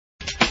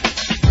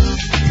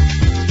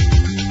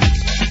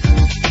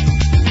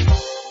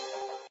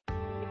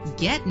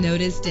Get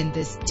noticed in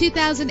this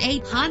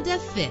 2008 Honda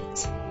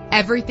Fit.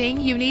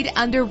 Everything you need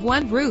under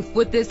one roof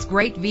with this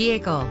great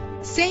vehicle.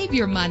 Save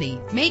your money.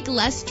 Make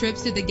less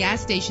trips to the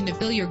gas station to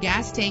fill your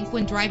gas tank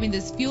when driving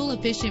this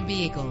fuel-efficient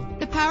vehicle.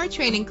 The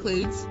powertrain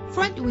includes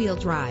front-wheel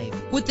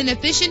drive with an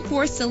efficient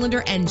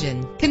 4-cylinder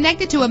engine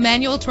connected to a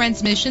manual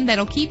transmission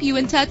that'll keep you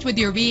in touch with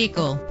your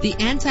vehicle. The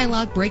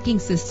anti-lock braking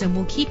system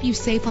will keep you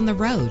safe on the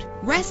road.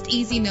 Rest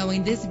easy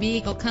knowing this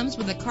vehicle comes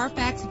with a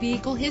Carfax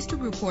Vehicle History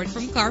Report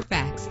from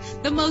Carfax,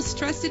 the most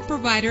trusted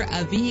provider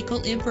of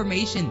vehicle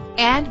information.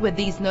 And with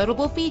these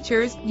notable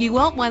features, you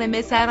won't want to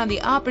miss out on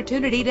the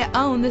opportunity to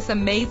own this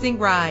amazing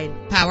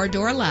ride. Power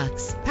door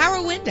locks,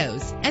 power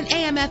windows, an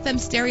AM/FM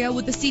stereo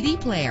with a CD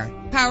player,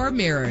 power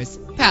mirrors,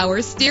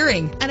 power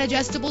steering, an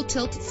adjustable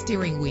tilt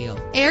steering wheel,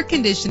 air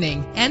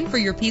conditioning. And for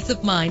your peace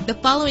of mind, the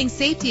following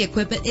safety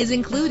equipment is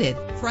included: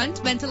 front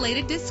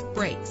ventilated disc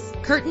brakes,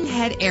 curtain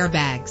head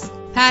airbags,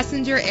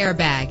 passenger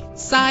airbag,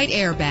 side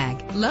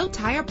airbag, low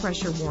tire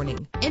pressure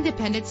warning,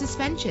 independent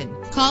suspension.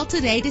 Call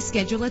today to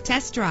schedule a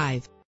test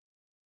drive.